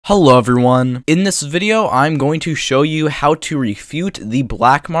Hello everyone, in this video I'm going to show you how to refute the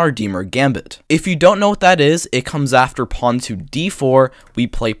Blackmar-Diemer Gambit. If you don't know what that is, it comes after pawn to d4, we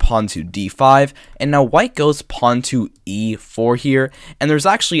play pawn to d5, and now white goes pawn to e4 here, and there's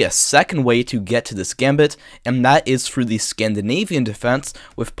actually a second way to get to this gambit, and that is through the Scandinavian defense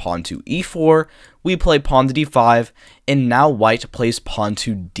with pawn to e4, we play pawn to d5, and now white plays pawn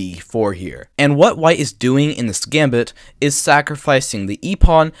to d4 here. And what white is doing in this gambit is sacrificing the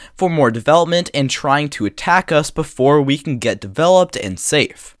e-pawn for more development and trying to attack us before we can get developed and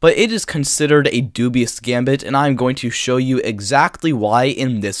safe. But it is considered a dubious gambit, and I'm going to show you exactly why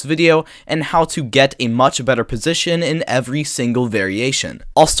in this video and how to get a much better position in every single variation.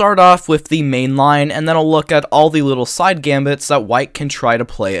 I'll start off with the main line, and then I'll look at all the little side gambits that white can try to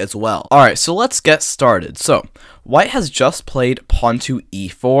play as well. Alright, so let's get started. So white has just played pawn to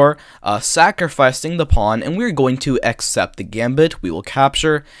e4, sacrificing the pawn, and we're going to accept the gambit. We will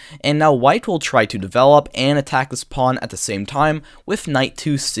capture, and now white will try to develop and attack this pawn at the same time with knight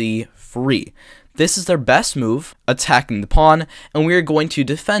to c3. This is their best move, attacking the pawn, and we are going to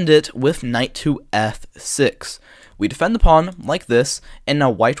defend it with knight to f6. We defend the pawn like this, and now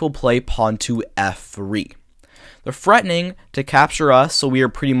white will play pawn to f3. They're threatening to capture us, so we are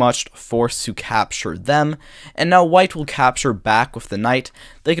pretty much forced to capture them, and now white will capture back with the knight.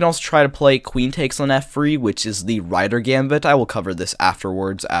 They can also try to play queen takes on f3, which is the Ryder gambit. I will cover this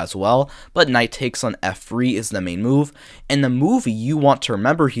afterwards as well, but knight takes on f3 is the main move, and the move you want to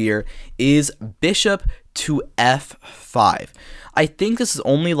remember here is bishop to f5. I think this is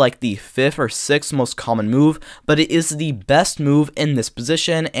only like the 5th or 6th most common move, but it is the best move in this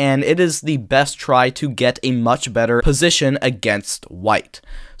position, and it is the best try to get a much better position against white.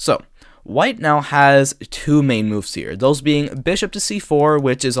 So white now has two main moves here, those being bishop to c4,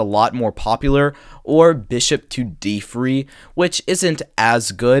 which is a lot more popular, or bishop to d3, which isn't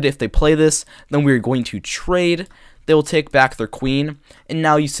as good. If they play this, then we're going to trade. They will take back their queen, and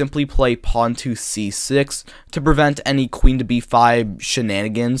now you simply play pawn to c6 to prevent any queen to b5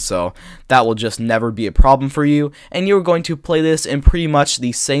 shenanigans, so that will just never be a problem for you, and you're going to play this in pretty much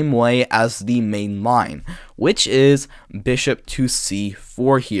the same way as the main line, which is bishop to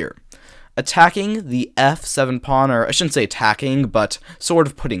c4 here. Attacking the f7 pawn, or I shouldn't say attacking, but sort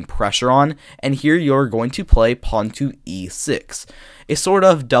of putting pressure on, and here you're going to play pawn to e6. A sort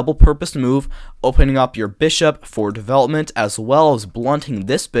of double-purpose move, opening up your bishop for development as well as blunting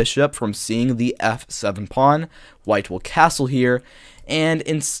this bishop from seeing the f7 pawn. White will castle here, and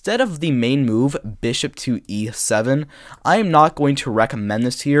instead of the main move, bishop to e7, I am not going to recommend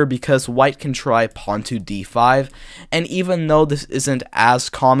this here because white can try pawn to d5, and even though this isn't as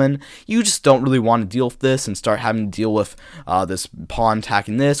common, you just don't really want to deal with this and start having to deal with this pawn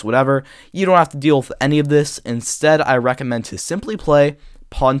attacking this, whatever. You don't have to deal with any of this. Instead, I recommend to simply play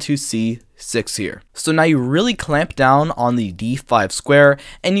pawn to c6 here. So now you really clamp down on the d5 square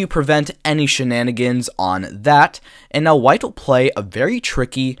and you prevent any shenanigans on that, and now white will play a very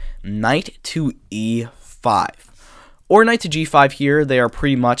tricky knight to e5 or knight to g5 here. They are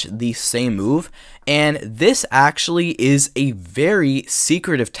pretty much the same move, and this actually is a very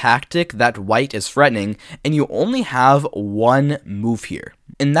secretive tactic that white is threatening, and you only have one move here.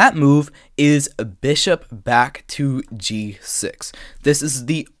 And that move is bishop back to g6. This is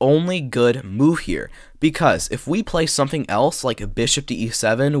the only good move here, because if we play something else like a bishop to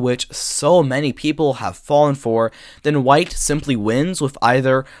e7, which so many people have fallen for, then white simply wins with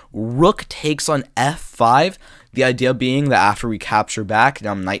either rook takes on f5, the idea being that after we capture back,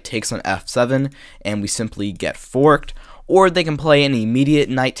 now knight takes on f7, and we simply get forked, or they can play an immediate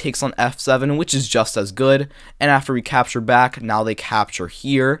knight takes on f7, which is just as good, and after we capture back, now they capture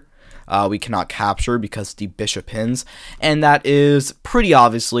here. We cannot capture because the bishop pins, and that is pretty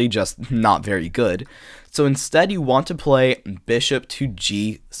obviously just not very good. So instead you want to play bishop to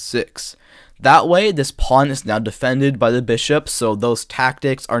g6. That way, this pawn is now defended by the bishop, so those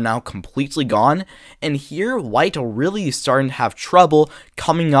tactics are now completely gone, and here white are really starting to have trouble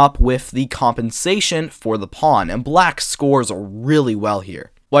coming up with the compensation for the pawn, and black scores really well here.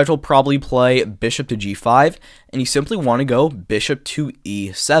 White will probably play bishop to g5, and you simply want to go bishop to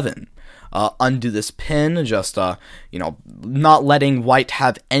e7. Undo this pin, just, not letting white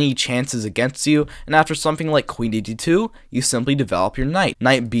have any chances against you, and after something like queen to d2, you simply develop your knight.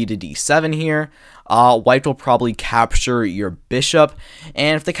 Knight b to d7 here. White will probably capture your bishop,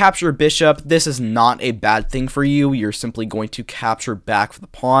 and if they capture your bishop, this is not a bad thing for you. You're simply going to capture back for the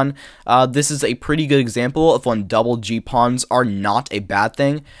pawn. This is a pretty good example of when double g pawns are not a bad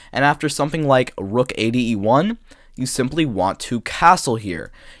thing, and after something like rook a to e1, you simply want to castle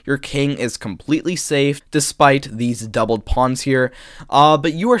here. Your king is completely safe despite these doubled pawns here,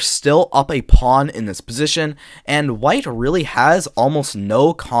 but you are still up a pawn in this position, and white really has almost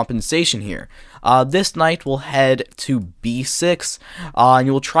no compensation here. This knight will head to b6, and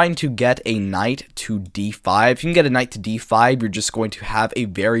you'll try to get a knight to d5. If you can get a knight to d5, you're just going to have a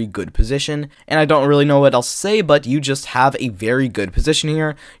very good position, and I don't really know what else to say, but you just have a very good position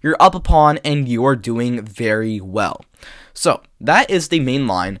here. You're up a pawn, and you're doing very well. So that is the main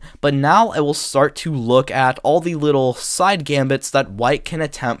line, but now I will start to look at all the little side gambits that white can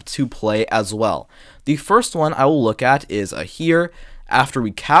attempt to play as well. The first one I will look at is here. After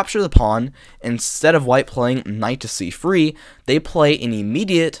we capture the pawn, instead of white playing knight to c3, they play an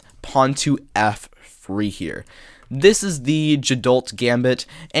immediate pawn to f3 here. This is the Gedult gambit,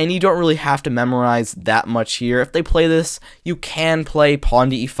 and you don't really have to memorize that much here. If they play this, you can play pawn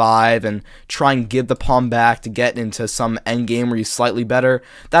to e5 and try and give the pawn back to get into some endgame where he's slightly better.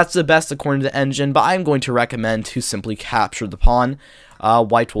 That's the best according to the engine, but I'm going to recommend to simply capture the pawn.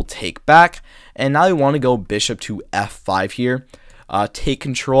 White will take back, and now we want to go bishop to f5 here. Take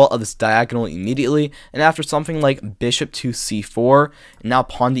control of this diagonal immediately, and after something like bishop to c4, and now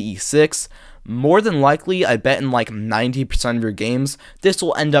pawn to e6, more than likely, I bet in like 90% of your games, this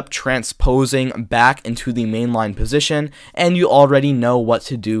will end up transposing back into the mainline position, and you already know what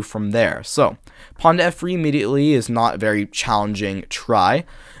to do from there. So, pawn to f3 immediately is not a very challenging try.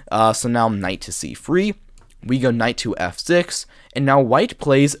 So now knight to c3, we go knight to f6, and now white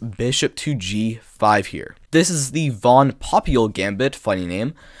plays bishop to g5 here. This is the Popiel gambit, funny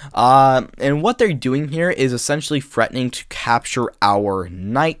name, and what they're doing here is essentially threatening to capture our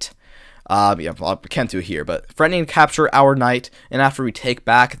knight. Yeah, I can't do it here, but threatening to capture our knight, and after we take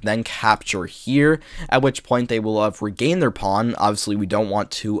back, then capture here, at which point they will have regained their pawn. Obviously, we don't want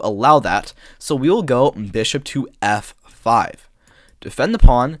to allow that, so we will go bishop to f5. Defend the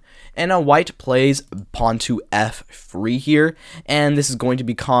pawn, and now white plays pawn to f3 here, and this is going to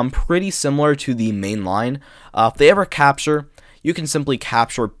become pretty similar to the main line. If they ever capture, you can simply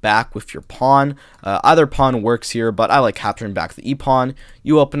capture back with your pawn. Either pawn works here, but I like capturing back the e-pawn.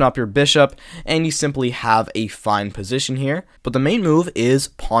 You open up your bishop, and you simply have a fine position here. But the main move is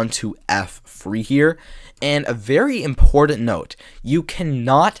pawn to f3 here. And a very important note, you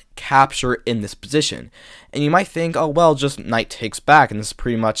cannot capture in this position. And you might think, oh well, just knight takes back, and this is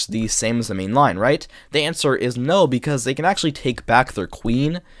pretty much the same as the main line, right? The answer is no, because they can actually take back their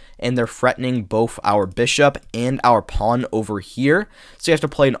queen, and they're threatening both our bishop and our pawn over here. So you have to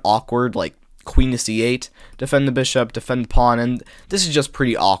play an awkward, like, queen to c8, defend the bishop, defend the pawn, and this is just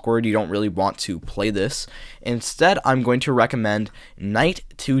pretty awkward. You don't really want to play this. Instead, I'm going to recommend knight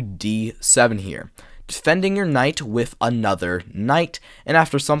to d7 here. Defending your knight with another knight, and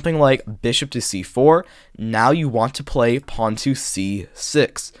after something like bishop to c4, now you want to play pawn to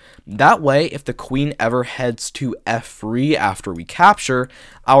c6. That way, if the queen ever heads to f3 after we capture,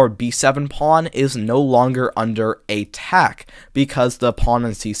 our b7 pawn is no longer under attack because the pawn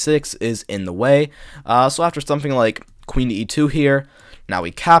on c6 is in the way. So after something like queen to e2 here, now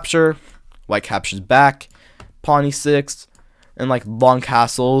we capture, white captures back, pawn e6, and like long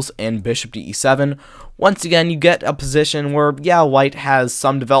castles and bishop to e7. Once again, you get a position where, yeah, white has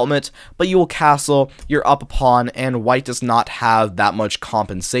some development, but you will castle, you're up a pawn, and white does not have that much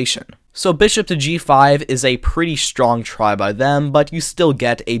compensation. So bishop to g5 is a pretty strong try by them, but you still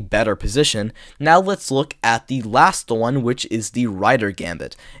get a better position. Now let's look at the last one, which is the Ryder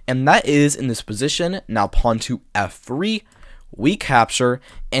gambit, and that is in this position. Now pawn to f3, we capture,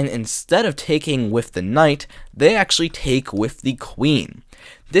 and instead of taking with the knight, they actually take with the queen.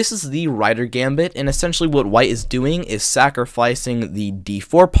 This is the Ryder gambit, and essentially what white is doing is sacrificing the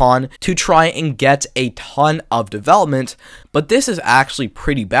d4 pawn to try and get a ton of development, but this is actually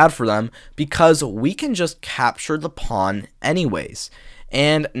pretty bad for them because we can just capture the pawn anyways.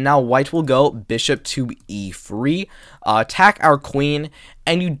 And now white will go bishop to e3, attack our queen,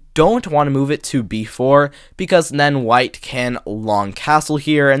 and you don't want to move it to b4 because then white can long castle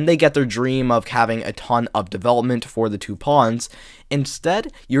here and they get their dream of having a ton of development for the two pawns.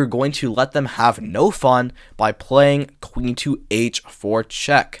 Instead, you're going to let them have no fun by playing queen to h4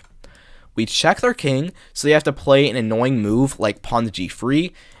 check. We check their king, so they have to play an annoying move like pawn to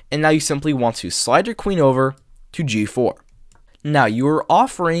g3, and now you simply want to slide your queen over to g4. Now, you are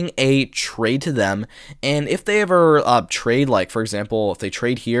offering a trade to them, and if they ever trade, like for example, if they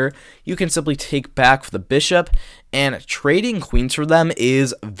trade here, you can simply take back the bishop, and trading queens for them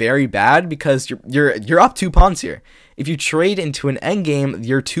is very bad because you're up 2 pawns here. If you trade into an endgame,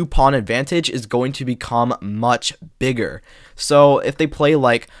 your 2 pawn advantage is going to become much bigger. So if they play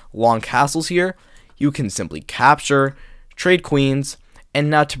like long castles here, you can simply capture, trade queens, and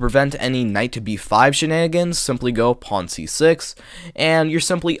now to prevent any knight to b5 shenanigans, simply go pawn c6, and you're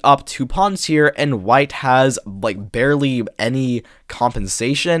simply up 2 pawns here, and white has like barely any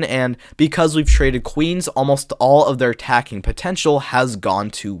compensation, and because we've traded queens, almost all of their attacking potential has gone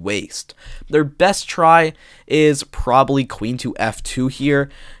to waste. Their best try is probably queen to f2 here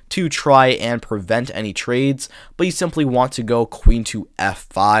to try and prevent any trades, but you simply want to go queen to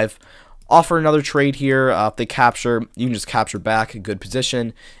f5. Offer another trade here. If they capture, you can just capture back, a good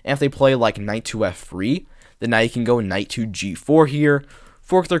position. And if they play like knight to f3, then now you can go knight to g4 here,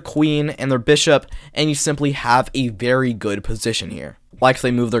 fork their queen and their bishop, and you simply have a very good position here. Like if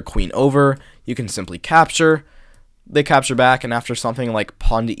they move their queen over, you can simply capture. They capture back, and after something like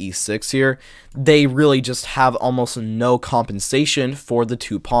pawn to e6 here, they really just have almost no compensation for the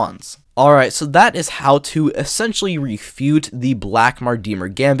 2 pawns. Alright, so that is how to essentially refute the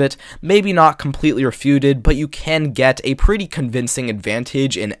Blackmar-Diemer Gambit. Maybe not completely refuted, but you can get a pretty convincing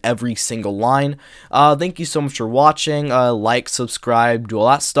advantage in every single line. Thank you so much for watching. Like, subscribe, do all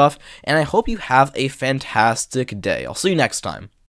that stuff, and I hope you have a fantastic day. I'll see you next time.